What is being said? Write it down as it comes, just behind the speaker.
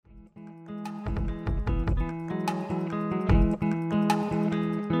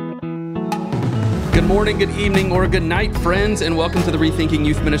Good morning, good evening, or good night, friends, and welcome to the Rethinking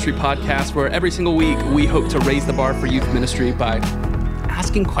Youth Ministry podcast, where every single week we hope to raise the bar for youth ministry by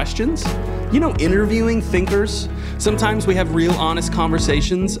asking questions, interviewing thinkers. Sometimes we have real honest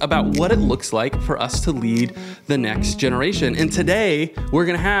conversations about what it looks like for us to lead the next generation. And today we're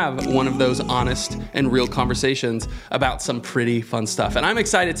going to have one of those honest and real conversations about some pretty fun stuff. And I'm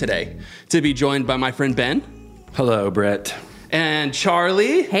excited today to be joined by my friend Ben. Hello, Brett. And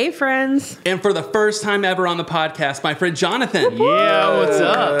Charlie. Hey, friends. And for the first time ever on the podcast, my friend Jonathan. Yeah, what's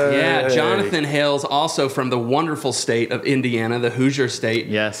up? Yeah, Jonathan hails also from the wonderful state of Indiana, the Hoosier state.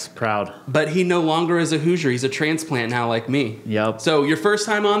 Yes, proud. But he no longer is a Hoosier. He's a transplant now like me. Yep. So your first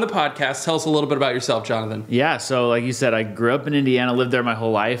time on the podcast, tell us a little bit about yourself, Jonathan. Yeah, so like you said, I grew up in Indiana, lived there my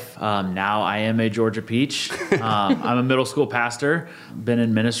whole life. Now I am a Georgia Peach. I'm a middle school pastor. Been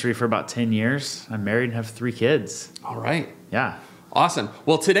in ministry for about 10 years. I'm married and have 3 kids. All right. Yeah. Awesome.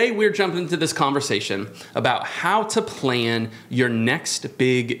 Well, today we're jumping into this conversation about how to plan your next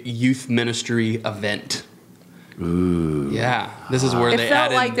big youth ministry event. Ooh. Yeah. This is where It they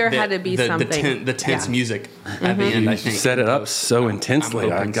felt added like there had to be something. the tense Yeah. music at the end, I You think. set it up so intensely.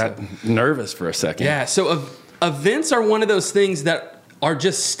 I hoping got so. nervous for a second. Yeah. So events are one of those things that are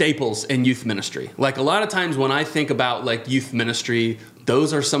just staples in youth ministry. Like a lot of times when I think about like youth ministry,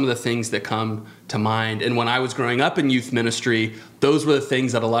 those are some of the things that come to mind. And when I was growing up in youth ministry, those were the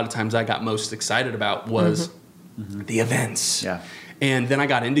things that a lot of times I got most excited about was the events. Yeah. And then I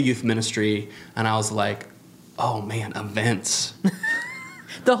got into youth ministry and I was like, oh man, events.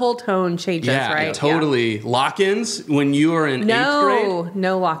 The whole tone changes, Yeah, right? totally. Lock-ins when you were in 8th grade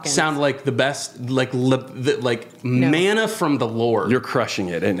No lock-ins. sound like the best, like manna from the Lord. You're crushing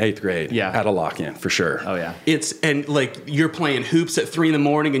it in 8th grade. Yeah. At a lock-in, for sure. Oh, yeah. And like you're playing hoops at 3 a.m.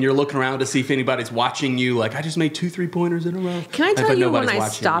 and you're looking around to see if anybody's watching you. Like I just made 2 3-pointers in a row. Can I tell But you when nobody's I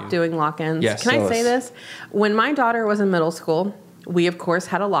watching stopped you. doing lock-ins? Yes, Can I tell say us. this? When my daughter was in middle school, we, of course,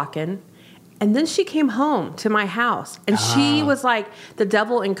 had a lock-in. And then she came home to my house, and she was like the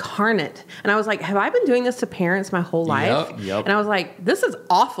devil incarnate. And I was like, have I been doing this to parents my whole life? Yep. And I was like, this is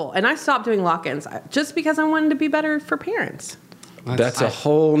awful. And I stopped doing lock-ins just because I wanted to be better for parents. That's a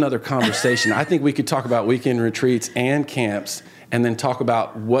whole nother conversation. I think we could talk about weekend retreats and camps and then talk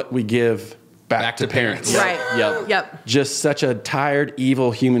about what we give back to parents. Yep. Right. Yep. Just such a tired, evil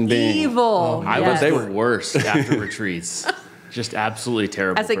human being. Evil. I Yes. was the worst after retreats. Just absolutely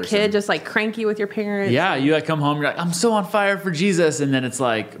terrible As a person. kid, just like cranky with your parents. Yeah, you like come home, you're like, I'm so on fire for Jesus. And then it's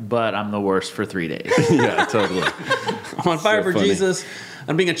like, but I'm the worst for 3 days. Yeah, totally. I'm on fire for funny. Jesus.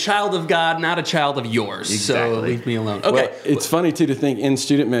 I'm being a child of God, not a child of yours. So Exactly. leave me alone. Okay. Well, it's funny, too, to think in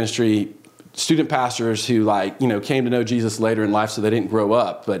student ministry, student pastors who came to know Jesus later in life so they didn't grow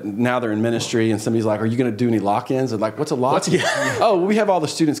up, but now they're in ministry and somebody's like, are you going to do any lock-ins? And like, what's a lock-in? Oh, well, we have all the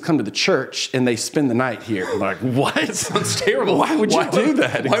students come to the church and they spend the night here. I'm like, what? Sounds terrible. Why would you do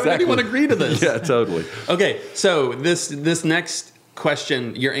that? Why would anyone agree to this? Yeah, totally. Okay, so this next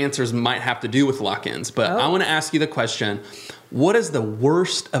question, your answers might have to do with lock-ins, but I want to ask you the question, what is the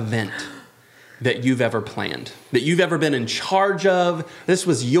worst event that you've ever planned, that you've ever been in charge of? This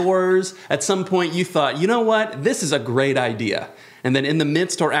was yours. At some point you thought, you know what, this is a great idea. And then in the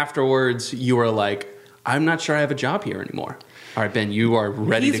midst or afterwards, you were like, I'm not sure I have a job here anymore. All right, Ben, you are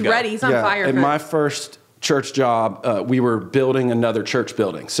ready He's to go. ready. He's on fire. At for my it. first church job, we were building another church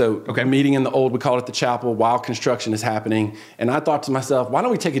building. So meeting in the old, we called it the chapel, while construction is happening. And I thought to myself, why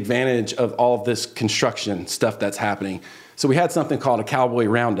don't we take advantage of all of this construction stuff that's happening? So we had something called a cowboy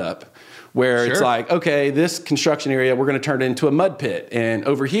roundup, where it's like, okay, this construction area, we're going to turn it into a mud pit. And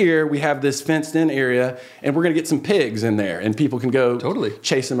over here, we have this fenced-in area, and we're going to get some pigs in there. And people can go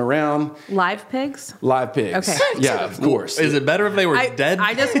chase them around. Live pigs? Live pigs. Okay. Yeah, of course. Is it better if they were dead?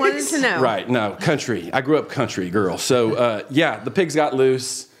 I just wanted to know. Right, no, country. I grew up country girl. So, the pigs got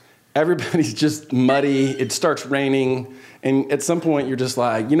loose. Everybody's just muddy. It starts raining. And at some point, you're just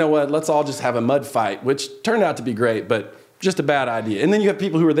like, you know what, let's all just have a mud fight, which turned out to be great, but just a bad idea. And then you have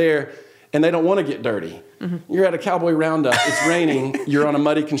people who are there, and they don't want to get dirty. Mm-hmm. You're at a cowboy roundup. It's raining. You're on a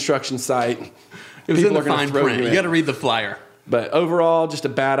muddy construction site. It was people in the fine print. You got to read the flyer. But overall, just a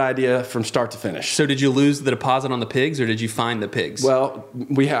bad idea from start to finish. So did you lose the deposit on the pigs, or did you find the pigs? Well,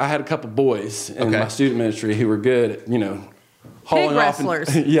 I had a couple boys in my student ministry who were good, hauling pig wrestlers.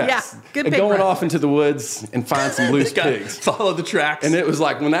 off. Yes. Yeah, good and pig going wrestlers. off into the woods and find some loose pigs. Follow the tracks. And it was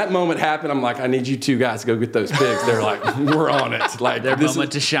like, when that moment happened, I'm like, I need you 2 guys to go get those pigs. They're like, we're on it. Like Their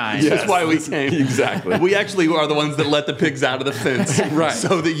moment to shine. Yes. That's why we came. Exactly. We actually are the ones that let the pigs out of the fence. Right.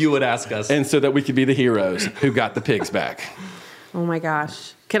 So that you would ask us. And so that we could be the heroes who got the pigs back. Oh my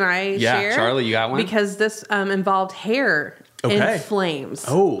gosh. Can I share? Charlie, you got one? Because this involved hair in flames.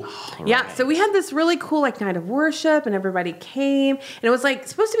 Oh, yeah. So we had this really cool like night of worship, and everybody came, and it was like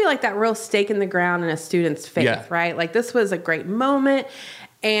supposed to be like that real stake in the ground in a student's faith, right? Like this was a great moment.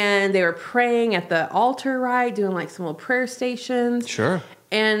 And they were praying at the altar, right? Doing like some little prayer stations. Sure.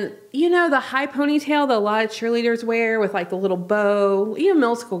 And, you know, the high ponytail that a lot of cheerleaders wear with like the little bow, you know,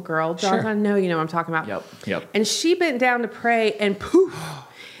 middle school girl. Sure. I know you know what I'm talking about. Yep. And she bent down to pray and poof,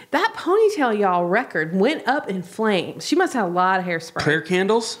 that ponytail, y'all, record went up in flames. She must have a lot of hairspray. Prayer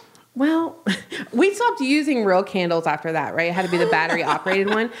candles? Well, we stopped using real candles after that, right? It had to be the battery operated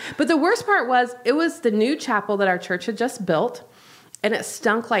one. But the worst part was it was the new chapel that our church had just built. And it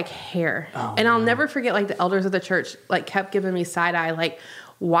stunk like hair. Oh, and I'll never forget, like, the elders of the church, like, kept giving me side eye, like,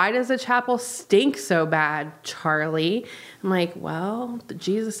 why does the chapel stink so bad, Charlie? I'm like, well,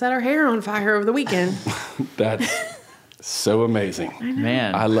 Jesus set our hair on fire over the weekend. That's so amazing.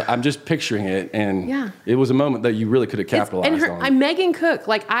 Man. I'm just picturing it, and it was a moment that you really could have capitalized on. I'm Megan Cook.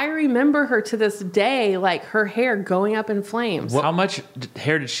 Like, I remember her to this day, like, her hair going up in flames. How much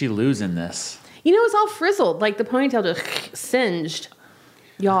hair did she lose in this? You know, it was all frizzled. Like, the ponytail just singed.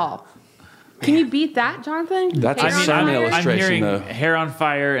 Y'all. Can you beat that, Jonathan? That's a sermon illustration, I'm hearing though. Hair on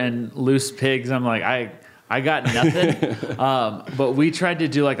fire and loose pigs. I'm like, I got nothing. But we tried to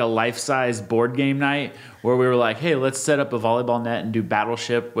do like a life-size board game night where we were like, hey, let's set up a volleyball net and do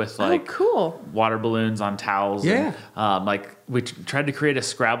Battleship with like cool water balloons on towels. Yeah. And, like we tried to create a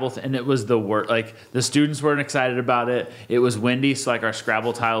Scrabble and it was the worst. Like the students weren't excited about it. It was windy, so like our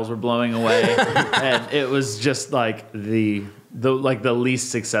Scrabble tiles were blowing away. And it was just like the least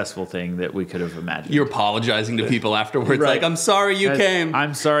successful thing that we could have imagined. You're apologizing to people afterwards. Right. Like, I'm sorry you came.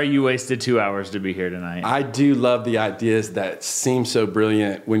 I'm sorry you wasted 2 hours to be here tonight. I do love the ideas that seem so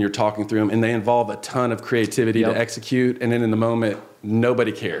brilliant when you're talking through them, and they involve a ton of creativity to execute, and then in the moment,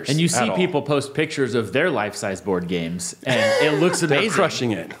 nobody cares. And you see people post pictures of their life-size board games, and it looks amazing. They're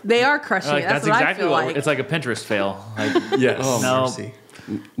crushing it. They are crushing it. That's what exactly I feel like. It's like a Pinterest fail. Like, yes. Oh, no, mercy.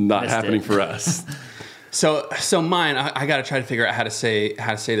 Not happening for us. So mine, I got to try to figure out how to say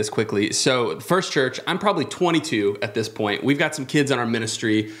this quickly. So First Church, I'm probably 22 at this point. We've got some kids in our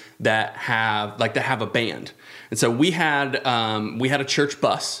ministry that have a band, and so we had a church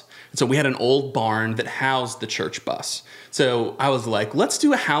bus, and so we had an old barn that housed the church bus. So I was like, let's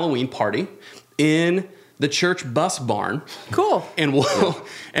do a Halloween party in the church bus barn. Cool. And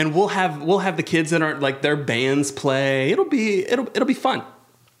we'll have the kids that aren't like their bands play. It'll be fun.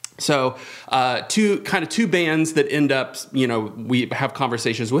 So two bands that end up, you know, we have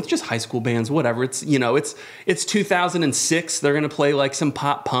conversations with, just high school bands, whatever. It's, you know, it's 2006. They're going to play like some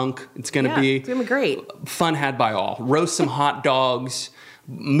pop punk. It's going to be great. Fun had by all. Roast some hot dogs,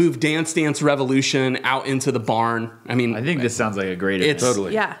 move Dance Dance Revolution out into the barn. I mean, I think this sounds like a great event.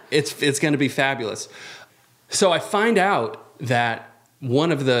 Totally. Yeah. It's going to be fabulous. So I find out that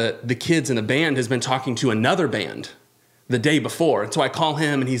one of the kids in the band has been talking to another band the day before. And so I call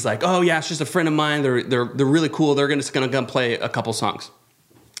him and he's like, oh yeah, it's just a friend of mine. They're really cool. They're just going to come play a couple songs.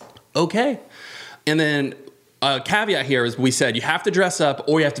 Okay. And then a caveat here is we said you have to dress up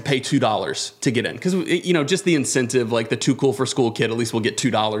or you have to pay $2 to get in. Because, you know, just the incentive, like the too cool for school kid, at least we'll get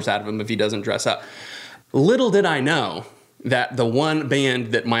 $2 out of him if he doesn't dress up. Little did I know that the one band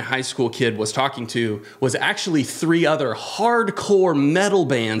that my high school kid was talking to was actually 3 other hardcore metal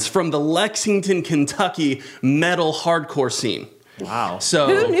bands from the Lexington, Kentucky metal hardcore scene. Wow. So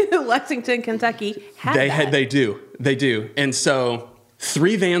who knew Lexington, Kentucky had that? They do. And so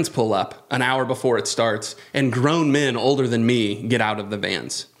 3 vans pull up an hour before it starts, and grown men older than me get out of the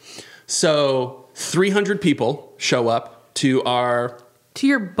vans. So 300 people show up to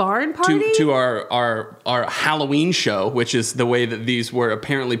your barn party? To our Halloween show, which is the way that these were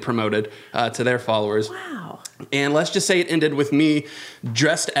apparently promoted to their followers. Wow. And let's just say it ended with me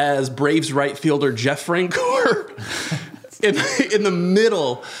dressed as Braves right fielder Jeff Francoeur in the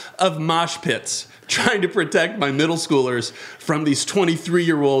middle of mosh pits, trying to protect my middle schoolers from these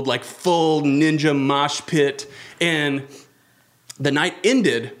 23-year-old like full ninja mosh pit. And the night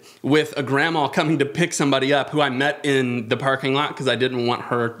ended with a grandma coming to pick somebody up who I met in the parking lot because I didn't want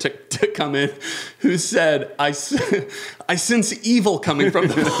her to come in, who said, I sense evil coming from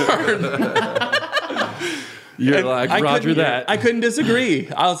the barn. You're like, Roger that. I couldn't disagree.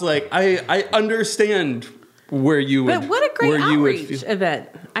 I was like, I understand where you would. But what a great outreach event.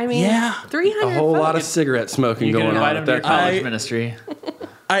 I mean, 300 a whole folks. lot of cigarette smoking going on at that college ministry.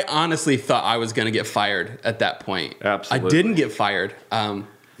 I honestly thought I was going to get fired at that point. Absolutely. I didn't get fired.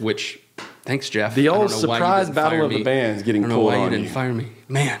 Which, thanks, Jeff. The old surprise battle of the bands getting pulled on you. I don't know why you didn't fire me.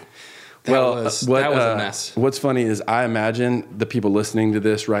 Man, That was a mess. What's funny is I imagine the people listening to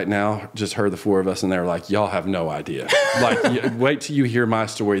this right now just heard the four of us and they're like, y'all have no idea. Like, wait till you hear my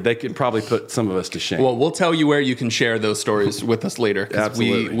story. They could probably put some of us to shame. Well, we'll tell you where you can share those stories with us later.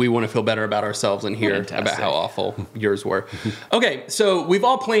 Absolutely. We want to feel better about ourselves and hear about how awful yours were. Okay, so we've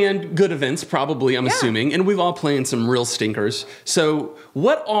all planned good events, probably, I'm assuming, and we've all planned some real stinkers. So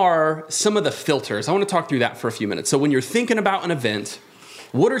what are some of the filters? I want to talk through that for a few minutes. So when you're thinking about an event,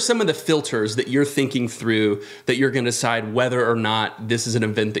 what are some of the filters that you're thinking through that you're going to decide whether or not this is an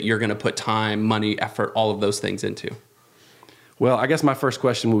event that you're going to put time, money, effort, all of those things into? Well, I guess my first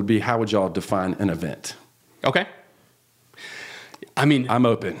question would be, how would y'all define an event? Okay. I mean, I'm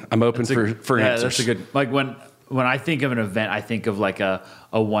open for answers. That's a good, like when I think of an event, I think of like a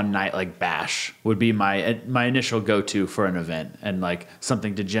one night like bash would be my initial go-to for an event, and like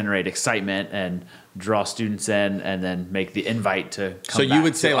something to generate excitement and draw students in, and then make the invite to come. So you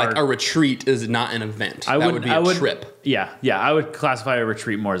would say like a retreat is not an event. That would be a trip. Yeah. I would classify a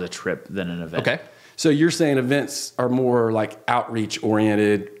retreat more as a trip than an event. Okay. So you're saying events are more like outreach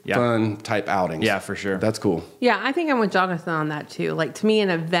oriented, fun type outings. Yeah, for sure. That's cool. Yeah, I think I'm with Jonathan on that too. Like, to me, an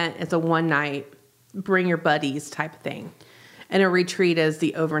event is a one night, bring your buddies type of thing. And a retreat is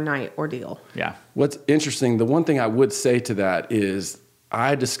the overnight ordeal. Yeah. What's interesting, the one thing I would say to that is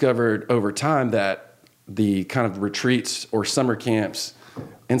I discovered over time that the kind of retreats or summer camps,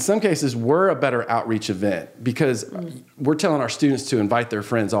 in some cases, were a better outreach event because we're telling our students to invite their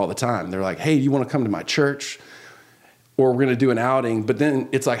friends all the time. They're like, hey, do you want to come to my church? Or we're going to do an outing. But then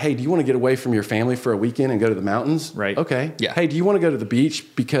it's like, hey, do you want to get away from your family for a weekend and go to the mountains? Right. Okay. Yeah. Hey, do you want to go to the beach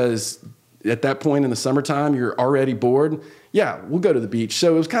because at that point in the summertime, you're already bored? Yeah, we'll go to the beach.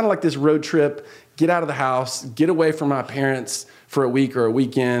 So it was kind of like this road trip, get out of the house, get away from my parents for a week or a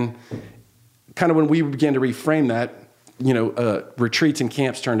weekend. Kind of when we began to reframe that, retreats and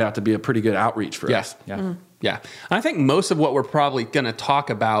camps turned out to be a pretty good outreach for us. Yeah. Mm-hmm. Yeah. And I think most of what we're probably going to talk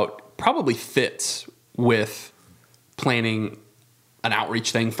about probably fits with planning an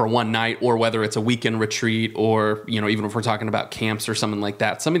outreach thing for one night, or whether it's a weekend retreat, or, even if we're talking about camps or something like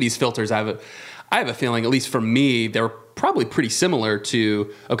that. Some of these filters, I have a feeling, at least for me, they're probably pretty similar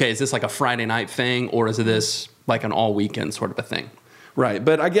to, okay, is this like a Friday night thing, or is this like an all weekend sort of a thing? Right.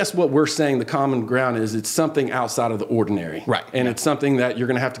 But I guess what we're saying, the common ground is it's something outside of the ordinary. Right. And it's something that you're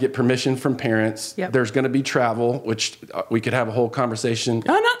going to have to get permission from parents. Yep. There's going to be travel, which we could have a whole conversation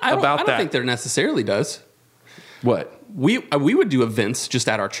about that. I don't think there necessarily does. What? We would do events just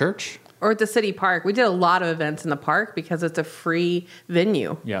at our church. Or at the city park. We did a lot of events in the park because it's a free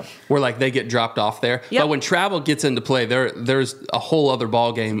venue. Yeah. Where like they get dropped off there. Yep. But when travel gets into play, there's a whole other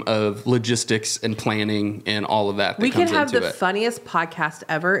ballgame of logistics and planning and all of that. We could have the it. funniest podcast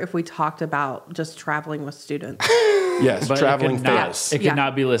ever if we talked about just traveling with students. Yes, But traveling it could not- fails. It could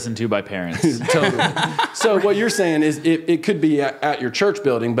not be listened to by parents. Totally. So what you're saying is it could be at your church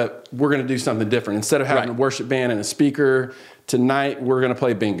building, but we're going to do something different. Instead of having a worship band and a speaker, tonight we're going to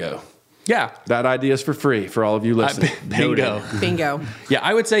play bingo. Yeah. That idea is for free for all of you listening. Bingo. Bingo. Yeah,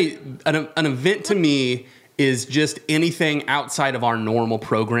 I would say an event to me is just anything outside of our normal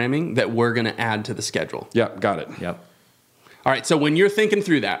programming that we're going to add to the schedule. Yep, got it. Yep. All right, so when you're thinking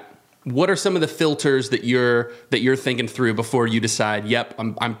through that, what are some of the filters that you're thinking through before you decide, yep,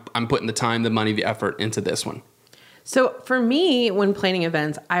 I'm putting the time, the money, the effort into this one? So for me, when planning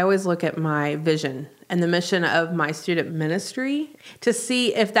events, I always look at my vision and the mission of my student ministry to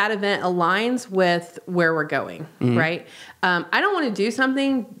see if that event aligns with where we're going, right? I don't want to do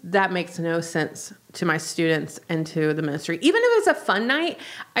something that makes no sense to my students and to the ministry. Even if it's a fun night,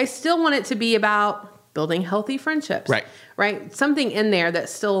 I still want it to be about building healthy friendships. Right? Something in there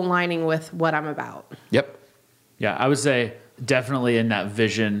that's still aligning with what I'm about. Yep. Yeah, I would say definitely in that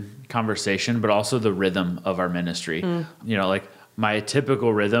vision conversation, but also the rhythm of our ministry. Like my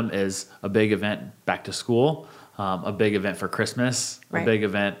typical rhythm is a big event back to school, a big event for Christmas, a big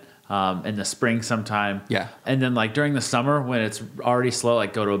event in the spring sometime. Yeah. And then like during the summer when it's already slow,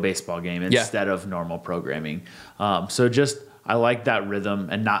 like go to a baseball game instead of normal programming. So just, I like that rhythm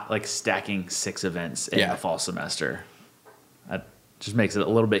and not like stacking 6 events in the fall semester. That just makes it a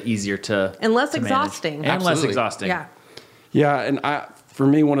little bit easier to And less to manage. exhausting. And less Absolutely. exhausting. Yeah. Yeah, and for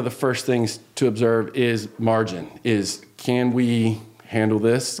me, one of the first things to observe is margin. Can we handle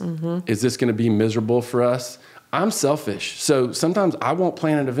this? Is this going to be miserable for us? I'm selfish, so sometimes I won't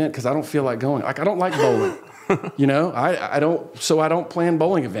plan an event because I don't feel like going. Like I don't like bowling, I don't. So I don't plan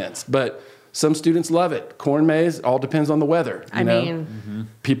bowling events. But some students love it. Corn maze all depends on the weather. I mean,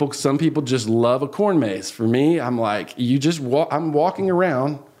 Some people just love a corn maze. For me, I'm like, I'm walking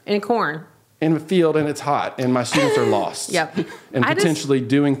around. and corn. in a field and it's hot and my students are lost. Yep. And potentially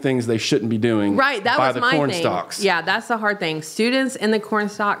doing things they shouldn't be doing. Right. That by was the my corn thing. stalks. Yeah, that's the hard thing. Students in the corn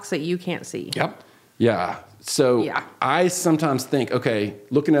stalks that you can't see. Yep. Yeah. So Yeah. I sometimes think, okay,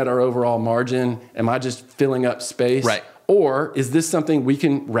 looking at our overall margin, am I just filling up space? Right. Or is this something we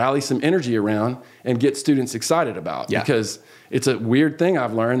can rally some energy around and get students excited about? Yeah. Because it's a weird thing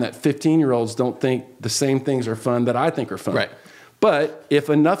I've learned that 15-year-olds don't think the same things are fun that I think are fun. Right. But if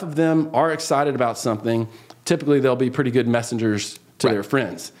enough of them are excited about something, typically they'll be pretty good messengers to Right. their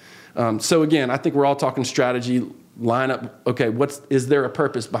friends. So again, I think we're all talking strategy, line up, okay, is there a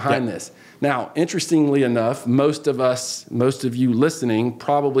purpose behind this? Now, interestingly enough, most of you listening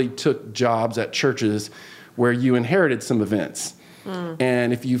probably took jobs at churches where you inherited some events.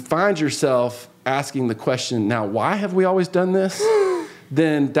 And if you find yourself asking the question, now, why have we always done this?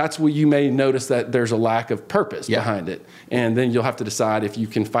 Then that's where you may notice that there's a lack of purpose behind it. And then you'll have to decide if you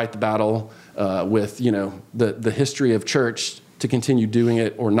can fight the battle with, the history of church to continue doing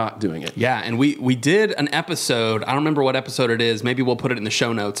it or not doing it. Yeah, and we did an episode. I don't remember what episode it is. Maybe we'll put it in the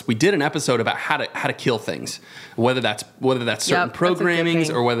show notes. We did an episode about how to kill things, whether that's certain programmings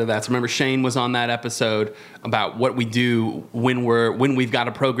or whether that's. Remember, Shane was on that episode about what we do when we've got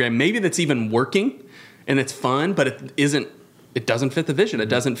a program maybe that's even working and it's fun, but it isn't. It doesn't fit the vision. It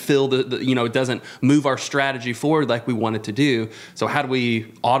doesn't fill it doesn't move our strategy forward like we want it to do. So how do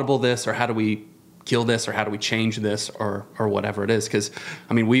we audible this, or how do we kill this, or how do we change this, or whatever it is? Because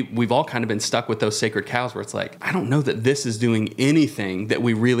I mean, we've all kind of been stuck with those sacred cows where it's like, I don't know that this is doing anything that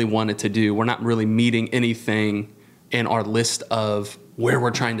we really wanted to do. We're not really meeting anything in our list of where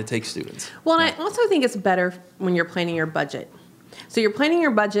we're trying to take students. Well, and I also think it's better when you're planning your budget. So you're planning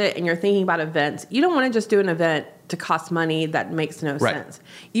your budget and you're thinking about events. You don't want to just do an event to cost money that makes no sense.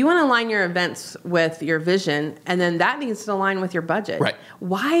 You want to align your events with your vision, and then that needs to align with your budget. Right.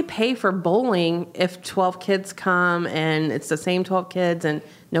 Why pay for bowling if 12 kids come and it's the same 12 kids and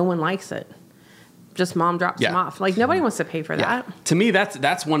no one likes it? Just mom drops them off. Like, nobody wants to pay for that. To me,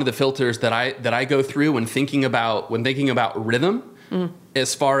 that's one of the filters that I go through when thinking about rhythm.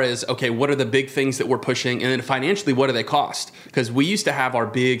 As far as, okay, what are the big things that we're pushing? And then financially, what do they cost? Because we used to have our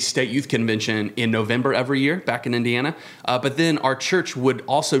big state youth convention in November every year back in Indiana. But then our church would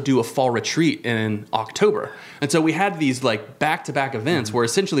also do a fall retreat in October. And so we had these like back-to-back events where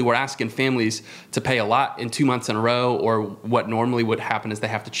essentially we're asking families to pay a lot in 2 months in a row, or what normally would happen is they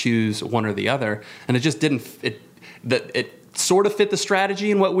have to choose one or the other. And it just didn't, it sort of fit the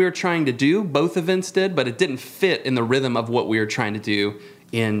strategy and what we were trying to do. Both events did, but it didn't fit in the rhythm of what we were trying to do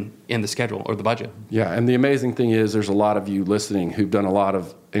in the schedule or the budget. Yeah, and the amazing thing is there's a lot of you listening who've done a lot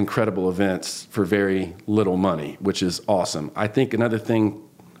of incredible events for very little money, which is awesome. I think another thing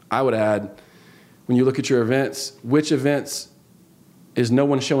I would add, when you look at your events, which events is no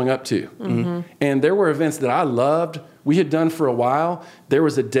one showing up to? Mm-hmm. And there were events that I loved, we had done for a while. There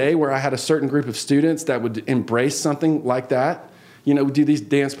was a day where I had a certain group of students that would embrace something like that. We'd do these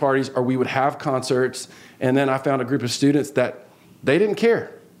dance parties, or we would have concerts, and then I found a group of students that they didn't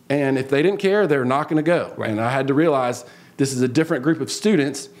care. And if they didn't care, they're not going to go. Right. And I had to realize this is a different group of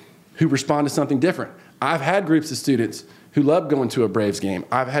students who respond to something different. I've had groups of students who loved going to a Braves game.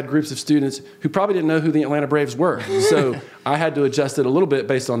 I've had groups of students who probably didn't know who the Atlanta Braves were. So I had to adjust it a little bit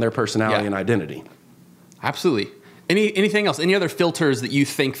based on their personality and identity. Absolutely. Anything else? Any other filters that you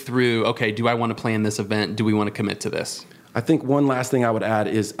think through, okay, do I want to plan this event? Do we want to commit to this? I think one last thing I would add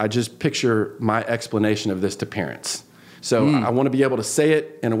is I just picture my explanation of this to parents. So I want to be able to say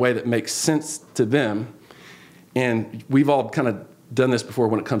it in a way that makes sense to them. And we've all kind of done this before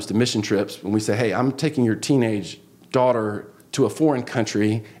when it comes to mission trips. When we say, hey, I'm taking your teenage daughter to a foreign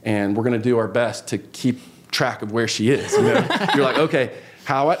country, and we're going to do our best to keep track of where she is. You're like, okay,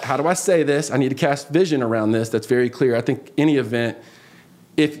 how do I say this? I need to cast vision around this that's very clear. I think any event,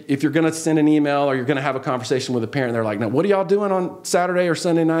 if you're going to send an email or you're going to have a conversation with a parent, they're like, now, what are y'all doing on Saturday or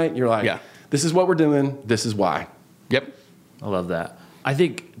Sunday night? And you're like, this is what we're doing. This is why. Yep. I love that. I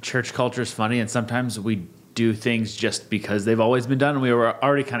think church culture is funny, and sometimes we do things just because they've always been done. And we were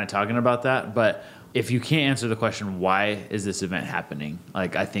already kind of talking about that. But if you can't answer the question, why is this event happening?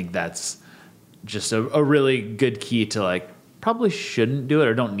 Like, I think that's just a really good key to, like, probably shouldn't do it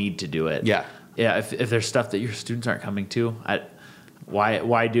or don't need to do it. Yeah. Yeah. If there's stuff that your students aren't coming to,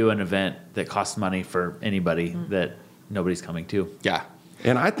 why do an event that costs money for anybody that nobody's coming to? Yeah.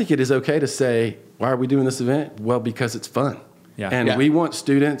 And I think it is okay to say, why are we doing this event? Well, because it's fun. Yeah. And we want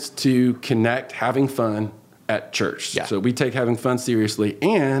students to connect having fun at church. Yeah. So we take having fun seriously,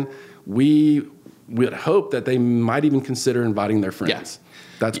 and we would hope that they might even consider inviting their friends. Yeah.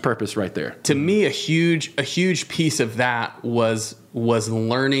 That's purpose right there. To me, a huge piece of that was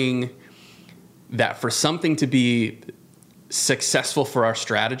learning that for something to be successful for our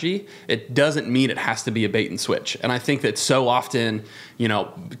strategy, it doesn't mean it has to be a bait and switch. And I think that so often,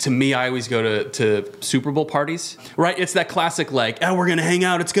 to me, I always go to Super Bowl parties, right? It's that classic, like, oh, we're going to hang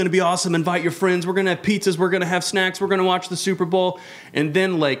out. It's going to be awesome. Invite your friends. We're going to have pizzas. We're going to have snacks. We're going to watch the Super Bowl. And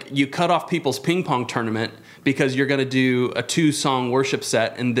then like you cut off people's ping pong tournament because you're going to do a 2-song worship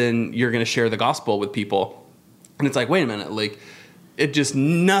set and then you're going to share the gospel with people. And it's like, wait a minute, like, it just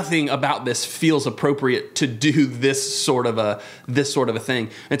nothing about this feels appropriate to do this sort of a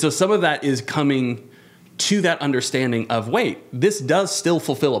thing. And so some of that is coming to that understanding of, wait, this does still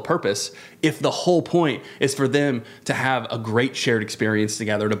fulfill a purpose if the whole point is for them to have a great shared experience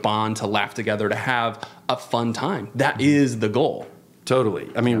together, to bond, to laugh together, to have a fun time. That is the goal. Totally.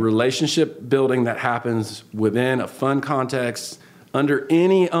 I mean, relationship building that happens within a fun context under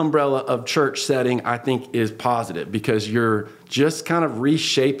any umbrella of church setting, I think is positive, because you're just kind of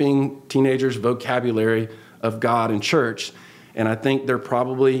reshaping teenagers' vocabulary of God and church. And I think there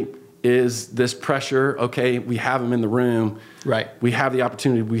probably is this pressure, okay, we have them in the room. Right. We have the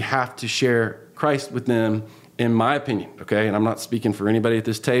opportunity, we have to share Christ with them, in my opinion, okay? And I'm not speaking for anybody at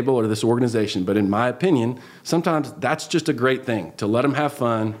this table or this organization, but in my opinion, sometimes that's just a great thing, to let them have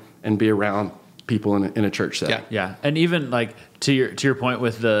fun and be around people in a church setting. Yeah. And even like to your point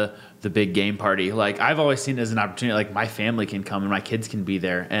with the big game party, like I've always seen it as an opportunity, like my family can come and my kids can be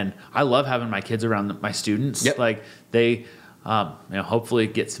there. And I love having my kids around my students. Yep. Like they, hopefully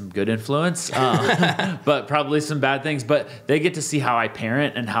get some good influence, but probably some bad things, but they get to see how I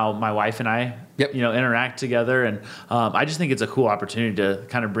parent and how my wife and I, interact together. And I just think it's a cool opportunity to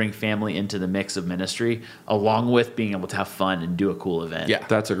kind of bring family into the mix of ministry, along with being able to have fun and do a cool event. Yeah.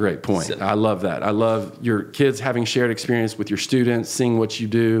 That's a great point. I love that. I love your kids having shared experience with your students, seeing what you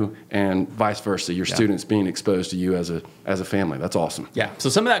do, and vice versa, your students being exposed to you as a family. That's awesome. Yeah. So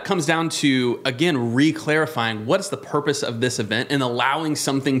some of that comes down to, again, re-clarifying what is the purpose of this event and allowing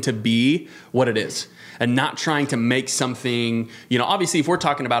something to be what it is. And not trying to make something, obviously if we're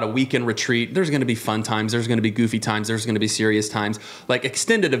talking about a weekend retreat, there's going to be fun times, there's going to be goofy times, there's going to be serious times. Like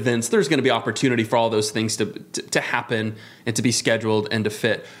extended events, there's going to be opportunity for all those things to happen and to be scheduled and to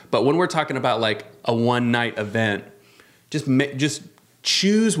fit. But when we're talking about like a one-night event, just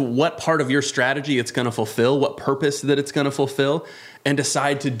choose what part of your strategy it's going to fulfill, what purpose that it's going to fulfill, and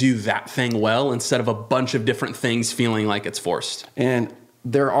decide to do that thing well instead of a bunch of different things feeling like it's forced. And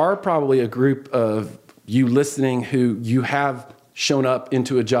there are probably a group of you listening who you have shown up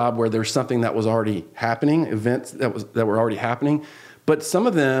into a job where there's something that was already happening, events that were already happening, but some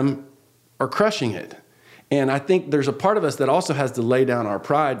of them are crushing it. And I think there's a part of us that also has to lay down our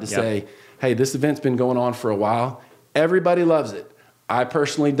pride to say, hey, this event's been going on for a while. Everybody loves it. I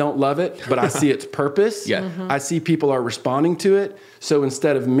personally don't love it, but I see its purpose. Yeah. Mm-hmm. I see people are responding to it. So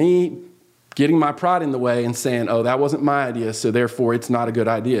instead of me getting my pride in the way and saying, oh, that wasn't my idea, so therefore it's not a good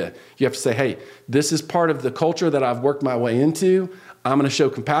idea. You have to say, hey, this is part of the culture that I've worked my way into. I'm going to show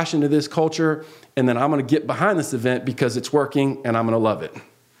compassion to this culture, and then I'm going to get behind this event because it's working, and I'm going to love it.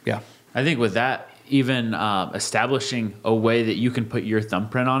 Yeah. I think with that, even establishing a way that you can put your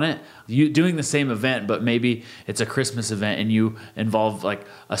thumbprint on it, you doing the same event, but maybe it's a Christmas event and you involve like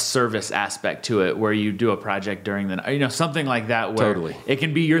a service aspect to it where you do a project during the night, something like that where it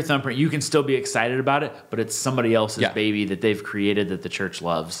can be your thumbprint. You can still be excited about it, but it's somebody else's baby that they've created that the church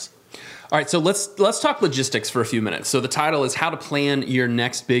loves. All right, so let's talk logistics for a few minutes. So the title is How to Plan Your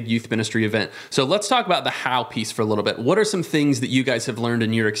Next Big Youth Ministry Event. So let's talk about the how piece for a little bit. What are some things that you guys have learned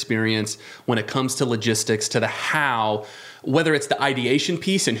in your experience when it comes to logistics, to the how, whether it's the ideation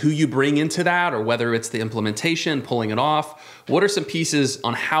piece and who you bring into that, or whether it's the implementation, pulling it off? What are some pieces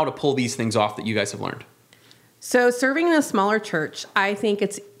on how to pull these things off that you guys have learned? So serving in a smaller church, I think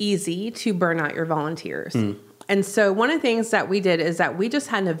it's easy to burn out your volunteers. And so one of the things that we did is that we just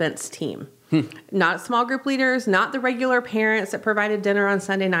had an events team, not small group leaders, not the regular parents that provided dinner on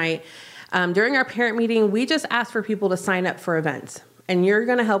Sunday night. During our parent meeting, we just asked for people to sign up for events, and you're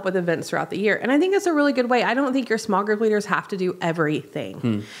going to help with events throughout the year. And I think it's a really good way. I don't think your small group leaders have to do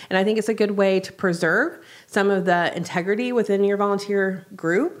everything. And I think it's a good way to preserve some of the integrity within your volunteer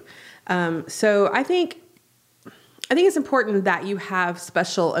group. So I think it's important that you have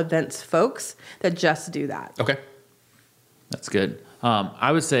special events folks that just do that. Okay. That's good.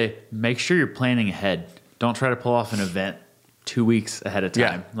 I would say make sure you're planning ahead. Don't try to pull off an event 2 weeks ahead of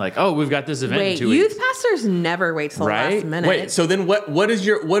time. Like, oh, we've got this event in 2 weeks. Youth pastors never wait till the last minute. Wait, so then what is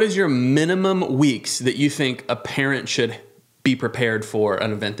your minimum weeks that you think a parent should be prepared for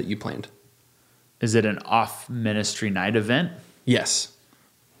an event that you planned? Is it an off ministry night event? Yes.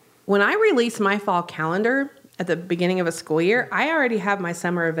 When I release my fall calendar, at the beginning of a school year, I already have my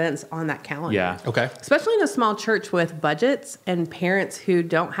summer events on that calendar. Yeah. Okay. Especially in a small church with budgets and parents who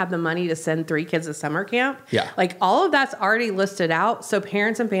don't have the money to send 3 kids to summer camp. Yeah. Like all of that's already listed out so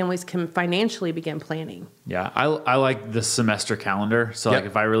parents and families can financially begin planning. Yeah, I like the semester calendar. So like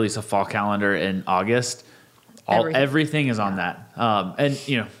if I release a fall calendar in August, everything is on that.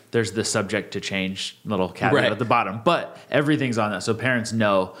 And there's the subject to change little caveat at the bottom, but everything's on that. So parents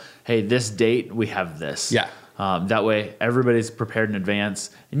know, hey, this date we have this. Yeah. That way everybody's prepared in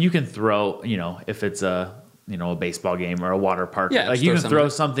advance, and you can throw, if it's a baseball game or a water park, like you can throw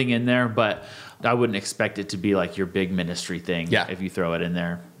something in there, but I wouldn't expect it to be like your big ministry thing. Yeah. If you throw it in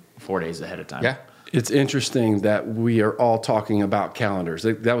there 4 days ahead of time. Yeah. It's interesting that we are all talking about calendars.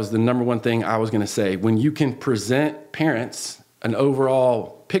 That was the number one thing I was going to say. When you can present parents an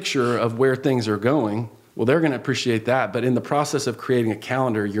overall picture of where things are going, well, they're going to appreciate that. But in the process of creating a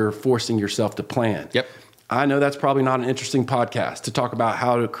calendar, you're forcing yourself to plan. Yep. I know that's probably not an interesting podcast to talk about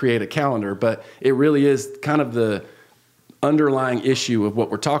how to create a calendar, but it really is kind of the underlying issue of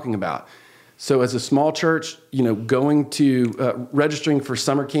what we're talking about. So as a small church, going to registering for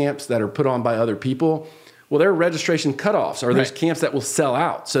summer camps that are put on by other people, well, there are registration cutoffs, or there's camps that will sell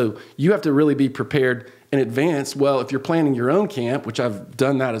out. So you have to really be prepared in advance. Well, if you're planning your own camp, which I've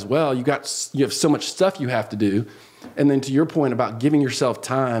done that as well, you have so much stuff you have to do. And then to your point about giving yourself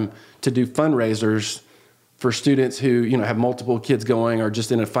time to do fundraisers for students who, have multiple kids going or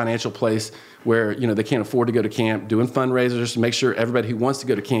just in a financial place where, they can't afford to go to camp, doing fundraisers to make sure everybody who wants to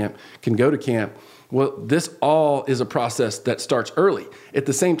go to camp can go to camp. Well, this all is a process that starts early. At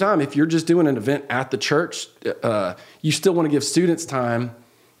the same time, if you're just doing an event at the church, you still want to give students time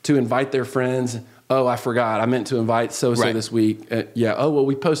to invite their friends. Oh, I forgot. I meant to invite so-and-so this week. Oh, well,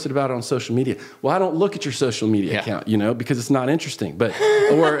 we posted about it on social media. Well, I don't look at your social media account, because it's not interesting. But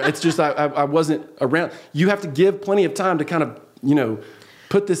or it's just I wasn't around. You have to give plenty of time to kind of,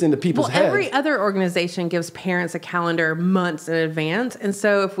 put this into people's heads. Every other organization gives parents a calendar months in advance. And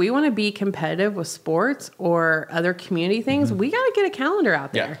so if we want to be competitive with sports or other community things, we got to get a calendar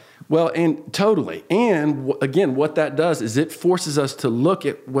out there. Yeah. Well, and totally. And again, what that does is it forces us to look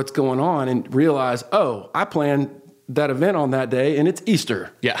at what's going on and realize, oh, I planned that event on that day and it's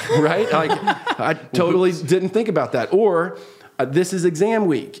Easter. Yeah. Right? Like I totally didn't think about that. Or this is exam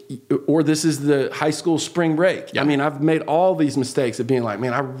week, or this is the high school spring break. Yeah. I mean, I've made all these mistakes of being like,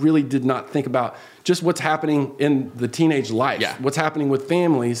 man, I really did not think about just what's happening in the teenage life, what's happening with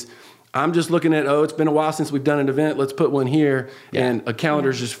families. I'm just looking at, it's been a while since we've done an event. Let's put one here. Yeah. And a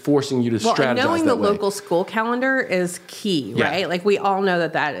calendar is just forcing you to strategize and knowing the way. local school calendar is key, right? Like we all know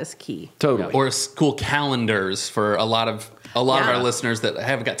that is key. Totally. Or school calendars for a lot of our listeners that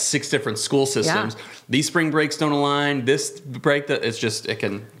have got 6 different school systems. Yeah. These spring breaks don't align. This break, it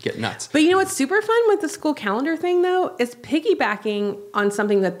can get nuts. But what's super fun with the school calendar thing, though, is piggybacking on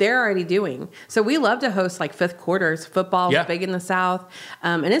something that they're already doing. So we love to host like fifth quarters. Football is big in the South.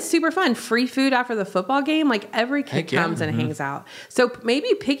 And it's super fun. Free food after the football game. Like every kid comes and hangs out. So maybe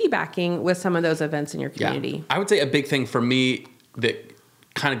piggybacking with some of those events in your community. Yeah. I would say a big thing for me that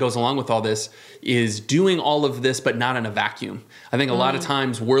kind of goes along with all this is doing all of this, but not in a vacuum. I think a lot of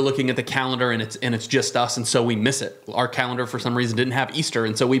times we're looking at the calendar and it's just us, and so we miss it. Our calendar for some reason didn't have Easter,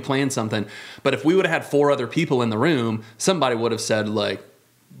 and so we planned something. But if we would have had 4 other people in the room, somebody would have said like,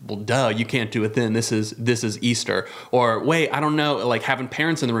 well, duh, you can't do it then. This is Easter. Or wait, I don't know, like having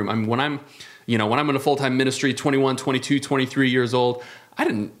parents in the room. I mean, when I'm in a full-time ministry, 21, 22, 23 years old,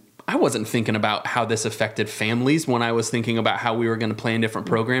 I wasn't thinking about how this affected families when I was thinking about how we were going to plan different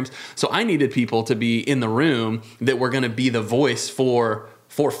programs. So I needed people to be in the room that were going to be the voice for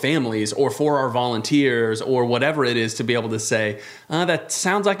families or for our volunteers or whatever it is, to be able to say, that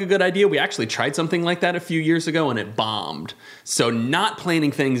sounds like a good idea. We actually tried something like that a few years ago and it bombed. So not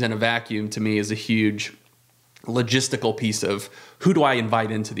planning things in a vacuum to me is a huge logistical piece of who do I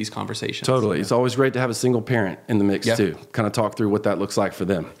invite into these conversations. Totally. It's always great to have a single parent in the mix too. Kind of talk through what that looks like for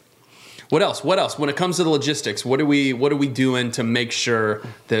them. What else? When it comes to the logistics, what are we doing to make sure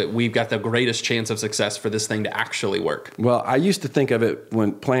that we've got the greatest chance of success for this thing to actually work? Well, I used to think of it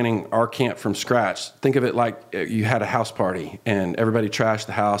when planning our camp from scratch. Think of it like you had a house party and everybody trashed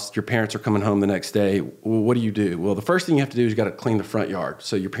the house. Your parents are coming home the next day. Well, what do? Well, the first thing you have to do is you got to clean the front yard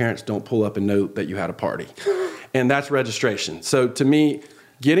so your parents don't pull up and note that you had a party. And that's registration. So to me,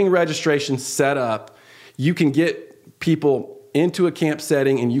 getting registration set up, you can get people into a camp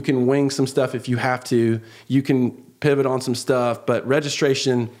setting and you can wing some stuff if you have to. You can pivot on some stuff, but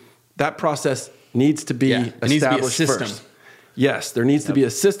registration, that process needs to be established first. Yes, there needs to be a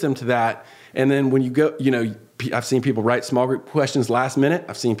system to that. And then when you go, I've seen people write small group questions last minute.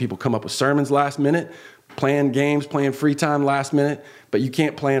 I've seen people come up with sermons last minute. plan games, plan free time last minute, but you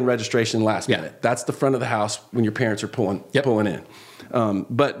can't plan registration last minute. That's the front of the house when your parents are pulling in.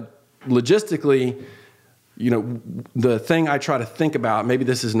 But logistically, the thing I try to think about, maybe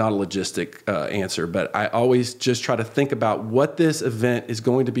this is not a logistic answer, but I always just try to think about what this event is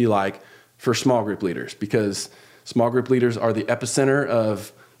going to be like for small group leaders, because small group leaders are the epicenter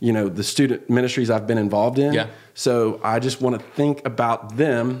of the student ministries I've been involved in. Yeah. So I just want to think about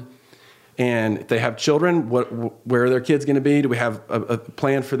them. And if they have children, where are their kids going to be? Do we have a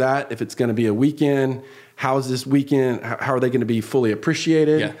plan for that? If it's going to be a weekend, how is this weekend? How are they going to be fully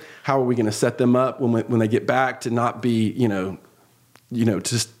appreciated? Yeah. How are we going to set them up when they get back to not be,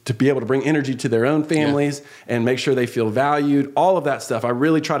 just to be able to bring energy to their own families and make sure they feel valued? All of that stuff. I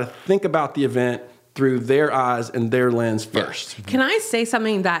really try to think about the event through their eyes and their lens first. Can I say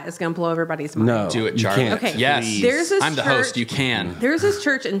something that is going to blow everybody's mind? No. Do it, Charlie. Okay. Yes. I'm the host. You can. There's this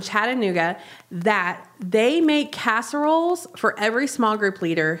church in Chattanooga that they make casseroles for every small group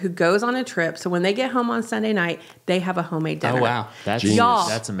leader who goes on a trip. So when they get home on Sunday night, they have a homemade dinner. Oh, wow. That's genius. Y'all,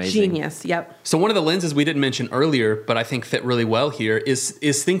 that's amazing. Genius. Yep. So one of the lenses we didn't mention earlier, but I think fit really well here is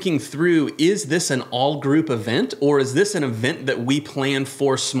thinking through, is this an all group event, or is this an event that we plan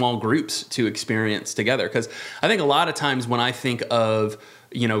for small groups to experience together? Because I think a lot of times when I think of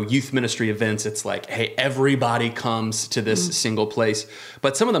youth ministry events, it's like, hey, everybody comes to this single place.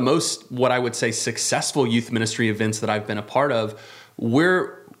 But some of the most, what I would say, successful youth ministry events that I've been a part of,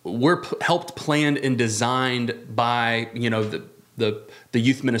 we're helped, planned, and designed by the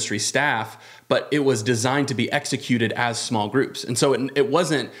youth ministry staff, but it was designed to be executed as small groups. And so it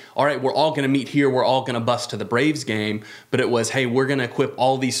wasn't, all right, we're all going to meet here, we're all going to bus to the Braves game, but it was, hey, we're going to equip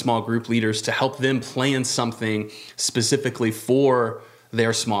all these small group leaders to help them plan something specifically for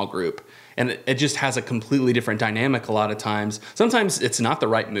their small group. And it just has a completely different dynamic a lot of times. Sometimes it's not the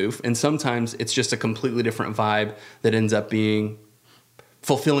right move, and sometimes it's just a completely different vibe that ends up being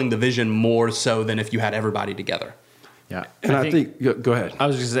fulfilling the vision more so than if you had everybody together. Yeah. And I think go ahead. I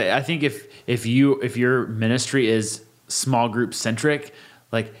was just going to say, I think if your ministry is small group centric,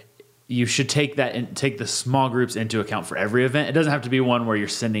 like, you should take the small groups into account for every event. It doesn't have to be one where you're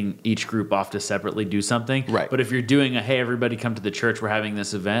sending each group off to separately do something. Right. But if you're doing hey, everybody come to the church, we're having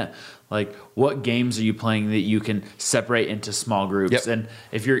this event, like, what games are you playing that you can separate into small groups? Yep. And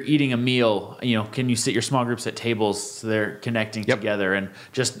if you're eating a meal, can you sit your small groups at tables so they're connecting together? And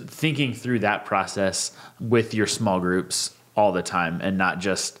just thinking through that process with your small groups all the time, and not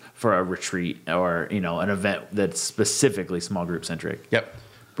just for a retreat or, an event that's specifically small group centric. Yep.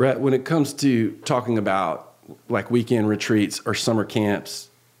 Brett, when it comes to talking about like weekend retreats or summer camps,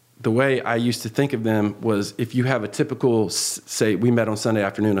 the way I used to think of them was, if you have a typical, say we met on Sunday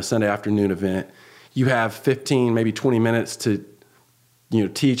afternoon, a Sunday afternoon event, you have 15, maybe 20 minutes to,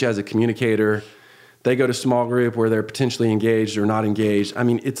 teach as a communicator. They go to small group where they're potentially engaged or not engaged. I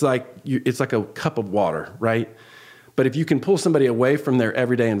mean, it's like a cup of water, right? But if you can pull somebody away from their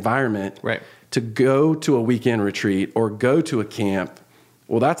everyday environment, right, to go to a weekend retreat or go to a camp,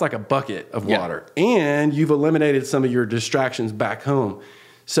 well, that's like a bucket of water. And you've eliminated some of your distractions back home.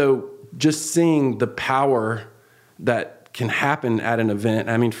 So just seeing the power that can happen at an event.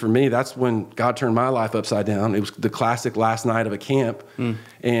 I mean, for me, that's when God turned my life upside down. It was the classic last night of a camp.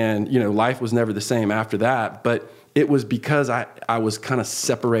 And, life was never the same after that. But it was because I was kind of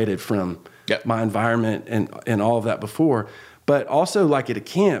separated from my environment and all of that before. But also, like at a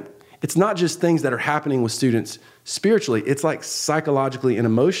camp, it's not just things that are happening with students spiritually, it's like psychologically and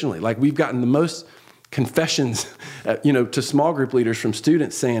emotionally. Like, we've gotten the most confessions, to small group leaders from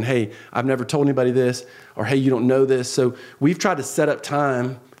students saying, hey, I've never told anybody this, or hey, you don't know this. So we've tried to set up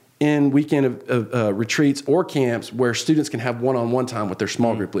time in weekend retreats or camps where students can have one-on-one time with their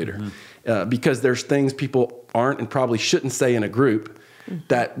small group leader. Because there's things people aren't and probably shouldn't say in a group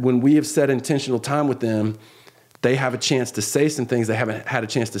that when we have set intentional time with them, they have a chance to say some things they haven't had a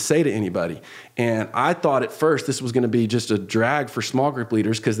chance to say to anybody. And I thought at first this was going to be just a drag for small group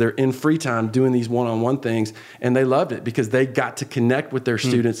leaders because they're in free time doing these one-on-one things, and they loved it because they got to connect with their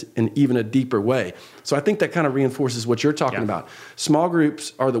students in even a deeper way. So I think that kind of reinforces what you're talking about. Small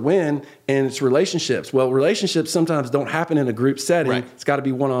groups are the win, and it's relationships. Well, relationships sometimes don't happen in a group setting. Right. It's got to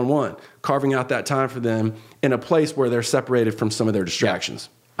be one-on-one, carving out that time for them in a place where they're separated from some of their distractions.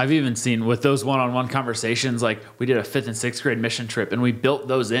 I've even seen with those one-on-one conversations, like we did a 5th and 6th grade mission trip and we built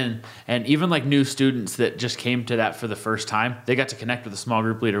those in, and even like new students that just came to that for the first time, they got to connect with a small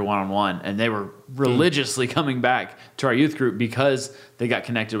group leader one-on-one, and they were religiously coming back to our youth group because they got